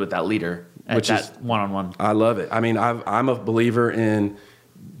connected with that leader at that one-on-one. I love it. I mean, I'm a believer in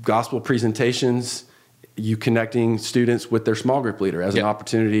gospel presentations, you connecting students with their small group leader as an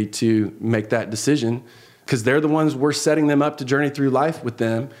opportunity to make that decision, because they're the ones we're setting them up to journey through life with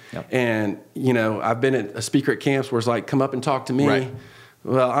them. And, you know, I've been a speaker at camps where it's like, come up and talk to me. Right.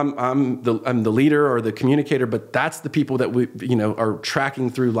 Well, I'm the leader or the communicator, but that's the people that we, you know, are tracking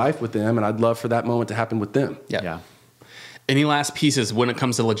through life with them. And I'd love for that moment to happen with them. Yeah. Any last pieces when it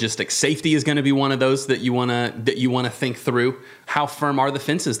comes to logistics? Safety is going to be one of those that you want to think through. How firm are the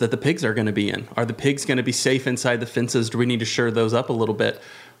fences that the pigs are going to be in? Are the pigs going to be safe inside the fences? Do we need to shore those up a little bit?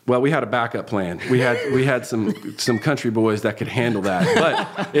 Well, we had a backup plan. We had some country boys that could handle that.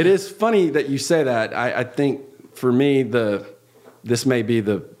 But it is funny that you say that. I think for me, this may be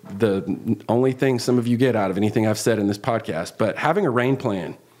the only thing some of you get out of anything I've said in this podcast, but having a rain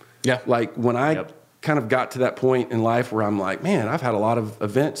plan. Yeah. Like when I kind of got to that point in life where I'm like, man, I've had a lot of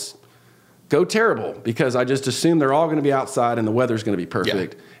events go terrible because I just assumed they're all going to be outside and the weather's going to be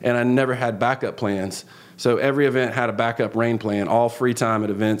perfect. And I never had backup plans. So every event had a backup rain plan, all free time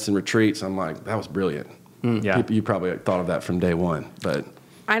at events and retreats. I'm like, that was brilliant. You probably thought of that from day one, but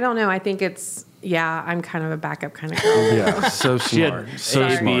I don't know. I think it's, I'm kind of a backup kind of girl. Yeah, so smart. She had so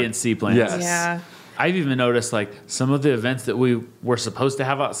A, smart. B, and C plans. Yes. Yeah. I've even noticed like some of the events that we were supposed to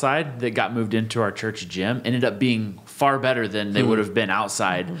have outside that got moved into our church gym ended up being far better than they would have been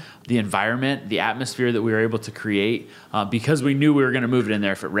outside. The environment, the atmosphere that we were able to create, because we knew we were going to move it in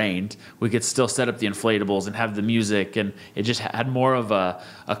there if it rained, we could still set up the inflatables and have the music, and it just had more of a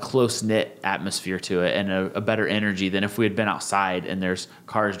close-knit atmosphere to it and a better energy than if we had been outside and there's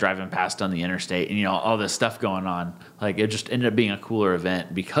cars driving past on the interstate and, you know, all this stuff going on. Like, it just ended up being a cooler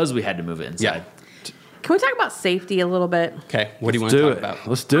event because we had to move it inside. Yeah. Can we talk about safety a little bit? Okay. What do you want to talk about?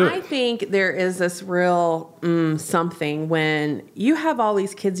 Let's do it. I think there is this real something when you have all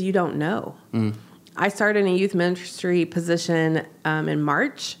these kids you don't know. I started in a youth ministry position in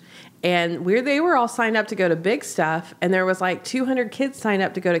March, and they were all signed up to go to big stuff, and there was like 200 kids signed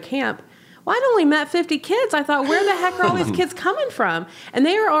up to go to camp. Well, I'd only met 50 kids. I thought, where the heck are all these kids coming from? And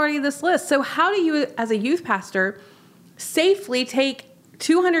they were already this list. So how do you, as a youth pastor, safely take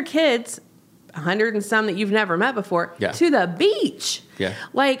 200 kids, 100 and some that you've never met before, to the beach?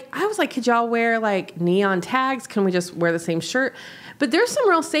 Like, I was like, could y'all wear like neon tags? Can we just wear the same shirt? But there's some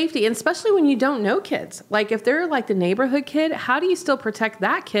real safety, and especially when you don't know kids. Like, if they're like the neighborhood kid, how do you still protect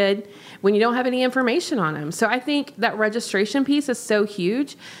that kid when you don't have any information on him? So I think that registration piece is so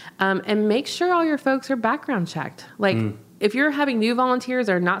huge. And make sure all your folks are background checked. Like, if you're having new volunteers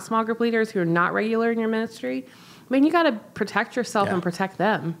or not small group leaders who are not regular in your ministry, I mean, you got to protect yourself and protect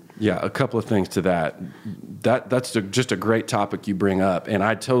them. Yeah, a couple of things to that. That's just a great topic you bring up, and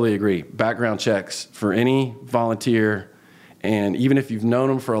I totally agree. Background checks for any volunteer, and even if you've known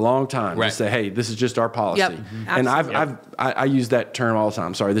them for a long time, just say, "Hey, this is just our policy." And I use that term all the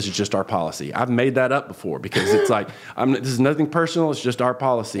time. Sorry, this is just our policy. I've made that up before because it's like this is nothing personal. It's just our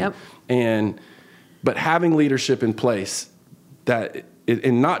policy. But having leadership in place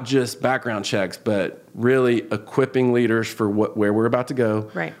and not just background checks, but really equipping leaders for where we're about to go,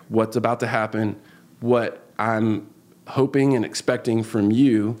 what's about to happen, what I'm hoping and expecting from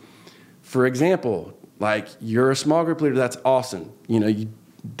you. For example, like, you're a small group leader, that's awesome. You know, you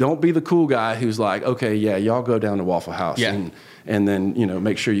don't be the cool guy who's like, okay, y'all go down to Waffle House and then, you know,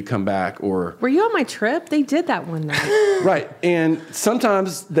 make sure you come back. Or were you on my trip? They did that one night. Right. And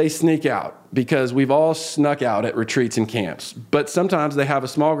sometimes they sneak out because we've all snuck out at retreats and camps. But sometimes they have a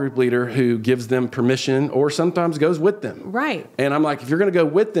small group leader who gives them permission or sometimes goes with them. Right. And I'm like, if you're going to go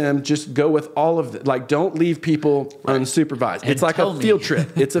with them, just go with all of it. Like, don't leave people unsupervised. It's like a field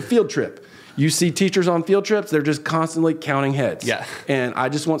trip. It's a field trip. You see teachers on field trips, they're just constantly counting heads. And I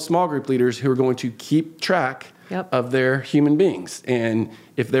just want small group leaders who are going to keep track of their human beings. And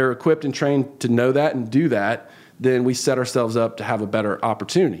if they're equipped and trained to know that and do that, then we set ourselves up to have a better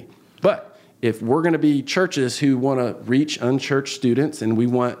opportunity. But if we're going to be churches who want to reach unchurched students and we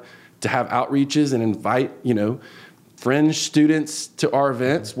want to have outreaches and invite, you know, fringe students to our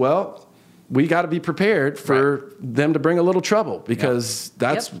events, well, we got to be prepared for them to bring a little trouble because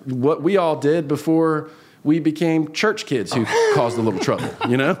that's what we all did before we became church kids who caused a little trouble,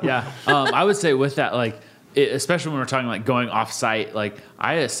 you know? I would say with that, like, especially when we're talking like going off site, like,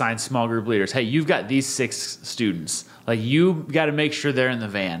 I assign small group leaders, hey, you've got these 6 students. Like, you got to make sure they're in the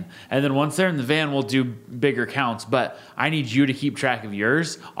van. And then once they're in the van, we'll do bigger counts. But I need you to keep track of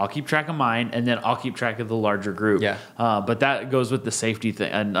yours. I'll keep track of mine. And then I'll keep track of the larger group. But that goes with the safety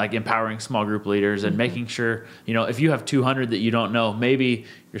thing and like empowering small group leaders and making sure, you know, if you have 200 that you don't know, maybe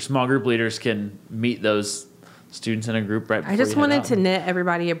your small group leaders can meet those students in a group right before I just you head wanted out. to knit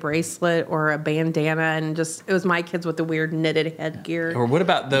everybody a bracelet or a bandana, and just it was my kids with the weird knitted headgear. Or what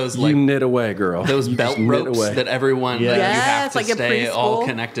about those You like knit away, girl. those You belt just knit ropes away. that everyone like, you Yes, have to like a stay all preschool.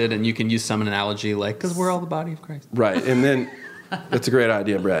 connected, and you can use some analogy like because we're all the body of Christ. Right. And then that's a great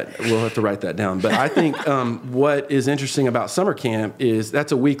idea, Brett. We'll have to write that down. But I think what is interesting about summer camp is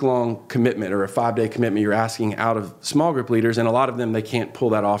that's a week-long commitment or a 5-day commitment you're asking out of small group leaders. And a lot of them, they can't pull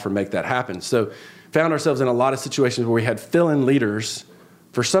that off or make that happen. So found ourselves in a lot of situations where we had fill-in leaders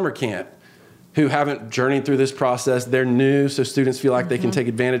for summer camp who haven't journeyed through this process. They're new, so students feel like they can take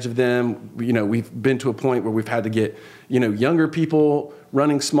advantage of them. You know, we've been to a point where we've had to get, you know, younger people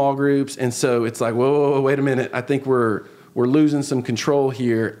running small groups. And so it's like, whoa, wait a minute. I think we're losing some control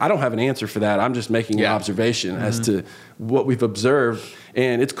here. I don't have an answer for that. I'm just making an observation as to what we've observed.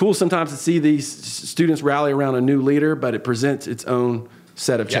 And it's cool sometimes to see these students rally around a new leader, but it presents its own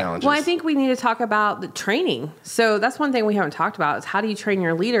set of challenges. Well, I think we need to talk about the training. So that's one thing we haven't talked about is how do you train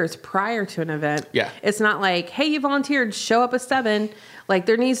your leaders prior to an event? Yeah. It's not like, hey, you volunteered, show up at 7. Like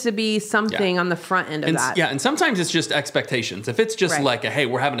there needs to be something on the front end of that. Yeah, and sometimes it's just expectations. If it's just Right. like, hey,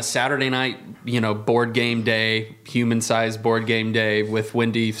 we're having a Saturday night, you know, board game day, human-sized board game day with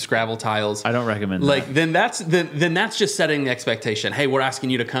Wendy Scrabble tiles. I don't recommend like that. then that's just setting the expectation. Hey, we're asking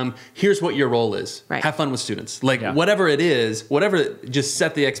you to come. Here's what your role is. Right. Have fun with students. Like Yeah. whatever it is, just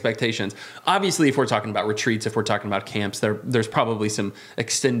set the expectations. Obviously, if we're talking about retreats, if we're talking about camps, there's probably some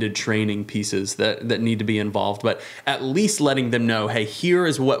extended training pieces that need to be involved. But at least letting them know, hey, here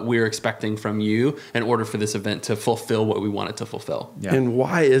is what we're expecting from you in order for this event to fulfill what we want it to fulfill. Yeah. And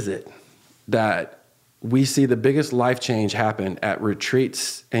why is it that we see the biggest life change happen at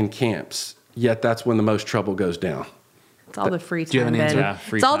retreats and camps, yet that's when the most trouble goes down? It's all the free time. Do you have an answer? Ben. Yeah,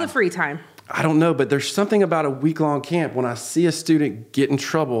 free it's all time. the free time. I don't know, but there's something about a week-long camp when I see a student get in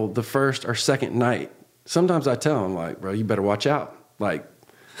trouble the first or second night. Sometimes I tell them, like, bro, you better watch out. Like,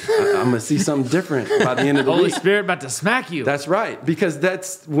 I'm going to see something different by the end of the Holy week. Spirit about to smack you. That's right, because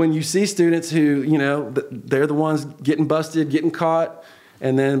that's when you see students who, you know, they're the ones getting busted, getting caught,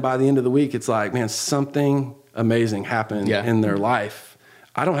 and then by the end of the week, it's like, man, something amazing happened in their life.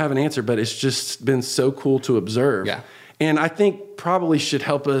 I don't have an answer, but it's just been so cool to observe. Yeah. And I think probably should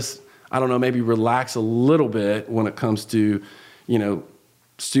help us, I don't know, maybe relax a little bit when it comes to, you know,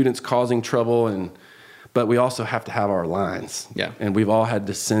 students causing trouble, but we also have to have our lines. Yeah. And we've all had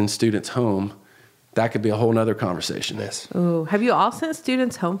to send students home. That could be a whole nother conversation. Yes. Ooh, have you all sent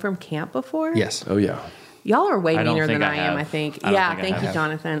students home from camp before? Yes. Oh, yeah. Y'all are way I don't meaner think than I I am, have. I think. I don't Yeah, think I thank you, have.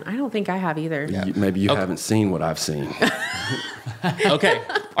 Jonathan. I don't think I have either. Maybe you haven't seen what I've seen. Okay.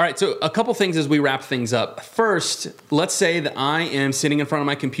 All right. So a couple things as we wrap things up. First, let's say that I am sitting in front of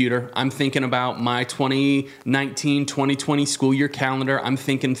my computer. I'm thinking about my 2019-2020 school year calendar. I'm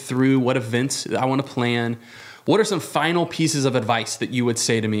thinking through what events I want to plan. What are some final pieces of advice that you would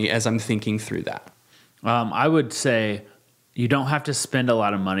say to me as I'm thinking through that? I would say you don't have to spend a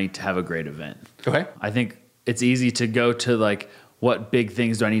lot of money to have a great event. Okay. I think it's easy to go to like, what big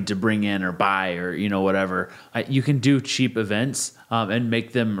things do I need to bring in or buy or, you know, whatever. You can do cheap events and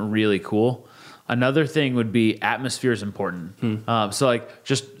make them really cool. Another thing would be atmosphere is important. So like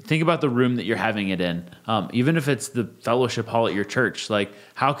just think about the room that you're having it in. Even if it's the fellowship hall at your church, like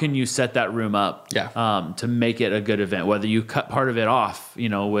how can you set that room up to make it a good event? Whether you cut part of it off, you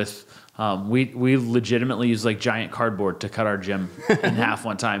know, with we legitimately use like giant cardboard to cut our gym in half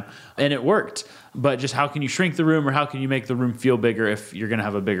one time, and it worked. But just how can you shrink the room, or how can you make the room feel bigger if you're going to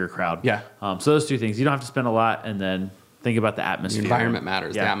have a bigger crowd? Yeah. So those two things, you don't have to spend a lot, and then think about the atmosphere. The environment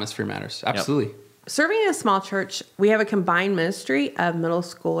matters. Yeah. The atmosphere matters. Absolutely. Serving in a small church, we have a combined ministry of middle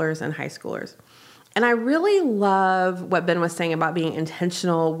schoolers and high schoolers. And I really love what Ben was saying about being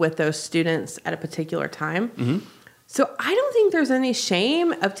intentional with those students at a particular time. Mm-hmm. So I don't think there's any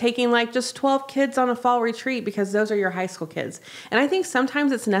shame of taking like just 12 kids on a fall retreat because those are your high school kids. And I think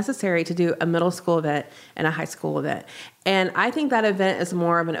sometimes it's necessary to do a middle school event and a high school event. And I think that event is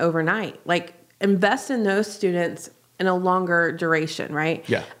more of an overnight. Like invest in those students in a longer duration, right?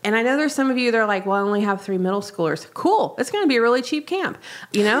 Yeah. And I know there's some of you that are like, well, I only have 3 middle schoolers. Cool. It's going to be a really cheap camp,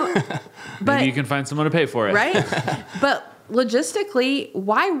 you know? But Maybe you can find someone to pay for it. right? But logistically,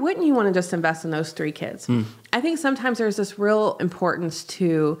 why wouldn't you want to just invest in those 3 kids? I think sometimes there's this real importance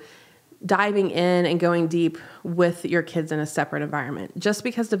to diving in and going deep with your kids in a separate environment, just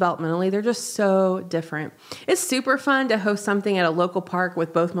because developmentally they're just so different. It's super fun to host something at a local park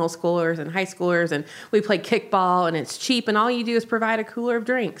with both middle schoolers and high schoolers, and we play kickball and it's cheap and all you do is provide a cooler of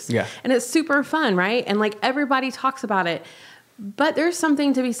drinks. Yeah. And it's super fun, right? And like everybody talks about it. But there's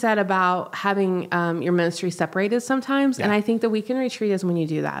something to be said about having your ministry separated sometimes. Yeah. And I think the weekend retreat is when you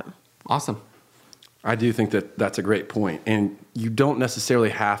do that. Awesome. I do think that that's a great point. And you don't necessarily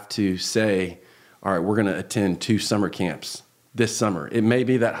have to say, all right, we're going to attend 2 summer camps this summer. It may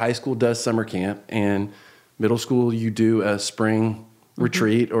be that high school does summer camp and middle school you do a spring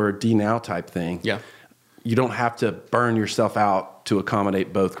retreat or a D-Now type thing. Yeah. You don't have to burn yourself out to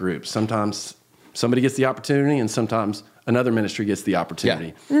accommodate both groups. Sometimes somebody gets the opportunity and sometimes another ministry gets the opportunity.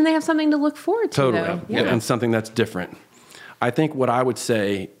 And then they have something to look forward to. Totally. Though. Yeah. And something that's different. I think what I would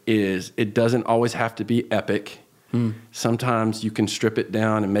say is it doesn't always have to be epic. Sometimes you can strip it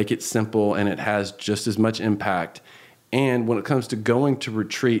down and make it simple and it has just as much impact. And when it comes to going to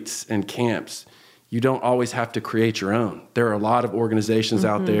retreats and camps, you don't always have to create your own. There are a lot of organizations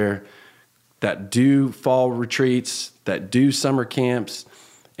out there that do fall retreats, that do summer camps,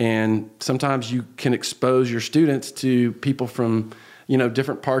 and sometimes you can expose your students to people from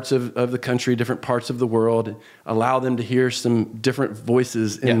different parts of the country, different parts of the world, allow them to hear some different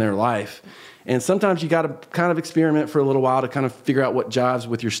voices in their life. And sometimes you got to kind of experiment for a little while to kind of figure out what jives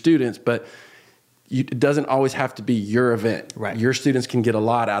with your students, but it doesn't always have to be your event. Right. Your students can get a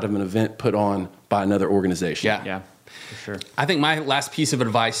lot out of an event put on by another organization. Yeah, for sure. I think my last piece of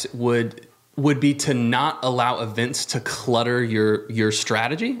advice would be to not allow events to clutter your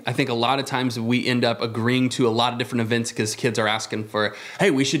strategy. I think a lot of times we end up agreeing to a lot of different events because kids are asking for,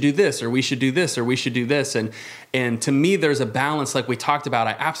 hey, we should do this, or we should do this, or we should do this. And to me, there's a balance like we talked about.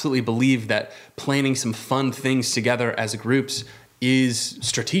 I absolutely believe that planning some fun things together as groups is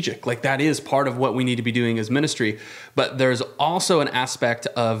strategic. Like that is part of what we need to be doing as ministry. But there's also an aspect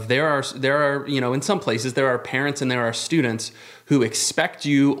of there are, in some places there are parents and there are students who expect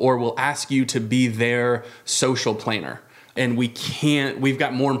you or will ask you to be their social planner. And we've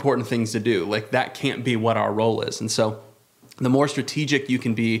got more important things to do. Like that can't be what our role is. And so the more strategic you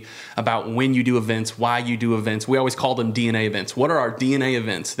can be about when you do events, why you do events. We always call them DNA events. What are our DNA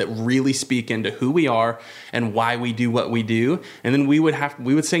events that really speak into who we are and why we do what we do? And then we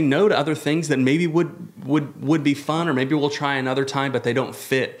would say no to other things that maybe would be fun, or maybe we'll try another time, but they don't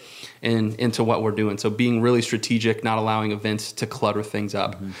fit into what we're doing. So being really strategic, not allowing events to clutter things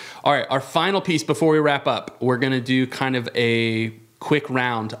up. All right, our final piece before we wrap up, we're going to do kind of a quick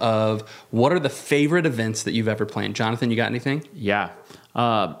round of what are the favorite events that you've ever planned. Jonathan, you got anything? Yeah.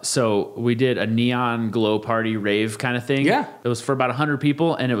 So we did a neon glow party rave kind of thing. Yeah. It was for about 100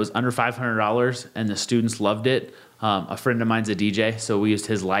 people and it was under $500 and the students loved it. A friend of mine's a DJ, so we used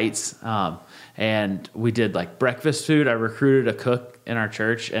his lights. And we did like breakfast food. I recruited a cook in our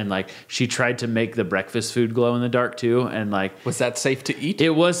church and like she tried to make the breakfast food glow in the dark too. And like, was that safe to eat?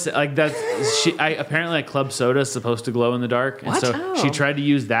 It was like that. Apparently like club soda is supposed to glow in the dark. And what? so she tried to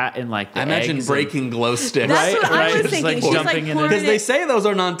use that in like the I imagine breaking glow sticks. That's right, what I was Just thinking. like jumping in it. Because they say those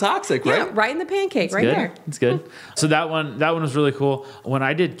are non-toxic, right? Yeah, right in the pancake, right good. there. It's good. So that one was really cool. When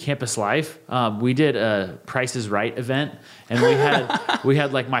I did Campus Life, we did a Price is Right event, and we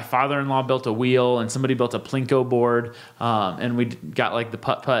had like my father-in-law built a wheel, and somebody built a Plinko board, and we got like the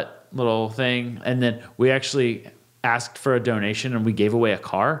putt-putt little thing, and then we actually asked for a donation and we gave away a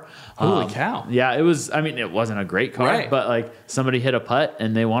car. Holy cow. Yeah, it wasn't a great car, right. but like somebody hit a putt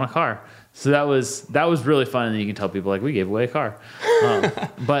and they won a car. So that was really fun. And you can tell people like we gave away a car.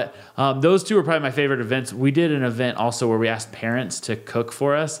 But those two were probably my favorite events. We did an event also where we asked parents to cook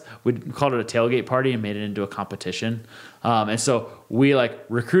for us. We called it a tailgate party and made it into a competition. And so we like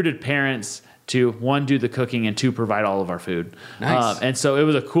recruited parents to, one, do the cooking, and two, provide all of our food. Nice. And so it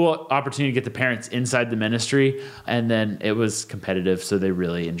was a cool opportunity to get the parents inside the ministry, and then it was competitive, so they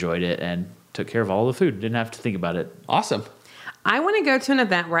really enjoyed it and took care of all the food. Didn't have to think about it. Awesome. I want to go to an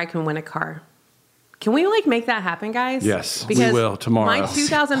event where I can win a car. Can we like make that happen, guys? Yes, we will tomorrow. My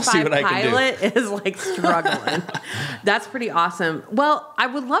 2005 Pilot is like struggling. That's pretty awesome. Well, I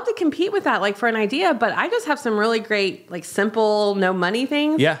would love to compete with that, like for an idea, but I just have some really great, like simple, no money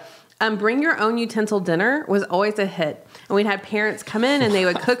things. Yeah. Bring your own utensil dinner was always a hit. And we'd have parents come in and they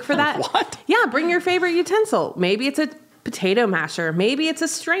would cook for that. What? Yeah, bring your favorite utensil. Maybe it's a potato masher. Maybe it's a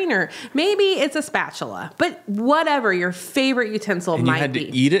strainer. Maybe it's a spatula. But whatever your favorite utensil And you might had be.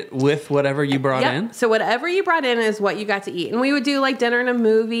 to eat it with whatever you brought in? So whatever you brought in is what you got to eat. And we would do like dinner and a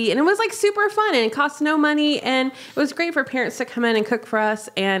movie. And it was like super fun. And it cost no money. And it was great for parents to come in and cook for us.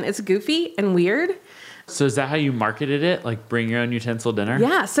 And it's goofy and weird. So is that how you marketed it? Like bring your own utensil dinner?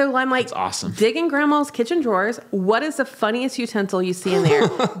 Yeah. So I'm like, That's awesome. Digging grandma's kitchen drawers. What is the funniest utensil you see in there?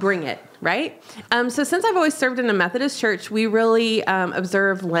 Bring it. Right. So since I've always served in a Methodist church, we really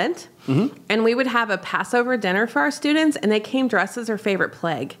observe Lent. Mm-hmm. And we would have a Passover dinner for our students, and they came dressed as their favorite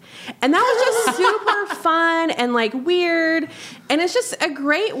plague. And that was just super fun and like weird. And it's just a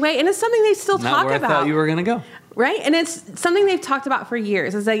great way. And it's something they still Not talk where about. I thought you were going to go. Right? And it's something they've talked about for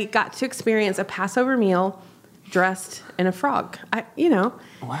years, is they got to experience a Passover meal dressed in a frog.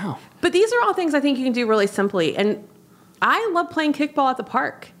 Wow. But these are all things I think you can do really simply. And I love playing kickball at the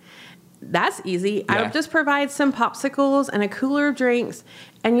park. That's easy. Yeah. I would just provide some popsicles and a cooler of drinks.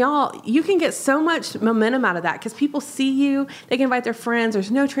 And y'all, you can get so much momentum out of that because people see you. They can invite their friends.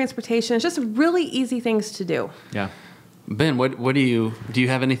 There's no transportation. It's just really easy things to do. Yeah. Ben, what do you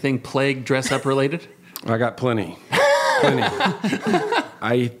have anything plague dress up related? I got plenty.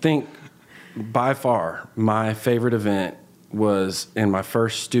 I think by far my favorite event was in my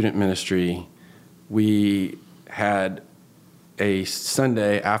first student ministry. We had a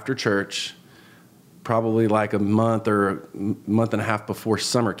Sunday after church, probably like a month or month and a half before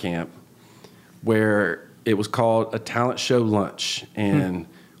summer camp, where it was called a talent show lunch. And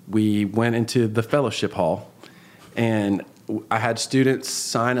we went into the fellowship hall, and I had students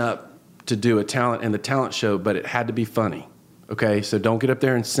sign up to do a talent in the talent show, but it had to be funny. Okay, so don't get up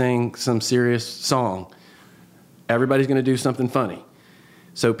there and sing some serious song. Everybody's going to do something funny.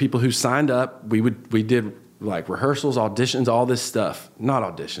 So people who signed up, we did like rehearsals, auditions, all this stuff. Not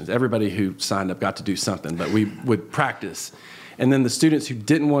auditions. Everybody who signed up got to do something, but we would practice. And then the students who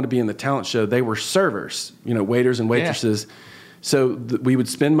didn't want to be in the talent show, they were servers, waiters and waitresses. Yeah. So we would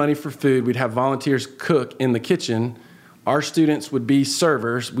spend money for food. We'd have volunteers cook in the kitchen. Our students would be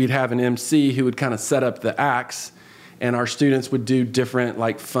servers. We'd have an MC who would kind of set up the acts, and our students would do different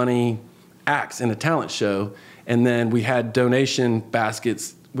like funny acts in a talent show. And then we had donation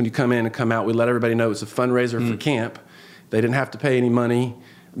baskets. When you come in and come out, we let everybody know it's a fundraiser for camp. They didn't have to pay any money,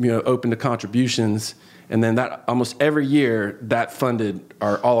 open to contributions. And then that almost every year that funded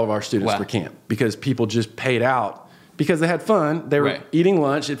all of our students for camp, because people just paid out because they had fun. They were eating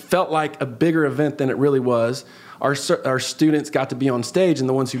lunch. It felt like a bigger event than it really was. Our students got to be on stage, and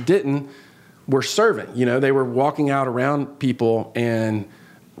the ones who didn't were serving. They were walking out around people, and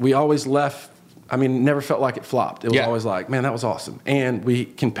we always left. I mean, never felt like it flopped. It was always like, man, that was awesome. And we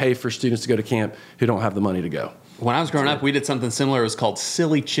can pay for students to go to camp who don't have the money to go. When I was growing up, we did something similar. It was called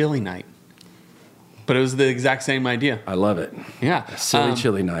Silly Chili Night. But it was the exact same idea. I love it. Yeah. A silly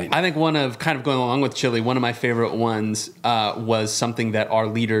chili night. I think one of going along with chili, one of my favorite ones was something that our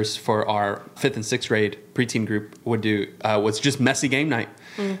leaders for our 5th and 6th grade preteen group would do, was just messy game night.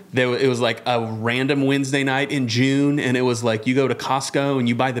 It was like a random Wednesday night in June, and it was like you go to Costco and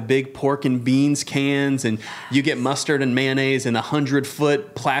you buy the big pork and beans cans, and you get mustard and mayonnaise in a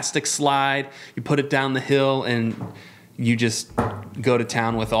 100-foot plastic slide. You put it down the hill, and you just go to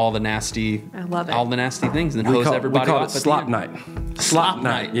town with all the nasty, I love it. all the nasty things, and hose everybody we call off. it slop night. Slop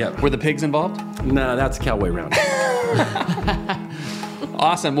night. Yeah. Were the pigs involved? No, that's Cowboy Round.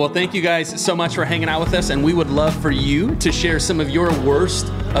 Awesome. Well, thank you guys so much for hanging out with us, and we would love for you to share some of your worst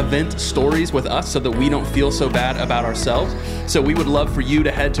event stories with us so that we don't feel so bad about ourselves. So we would love for you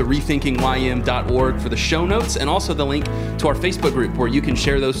to head to rethinkingym.org for the show notes, and also the link to our Facebook group where you can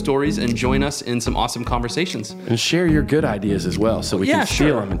share those stories and join us in some awesome conversations. And share your good ideas as well so we can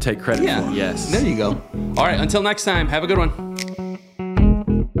steal them and take credit for them. Yes. There you go. All right. Until next time, have a good one.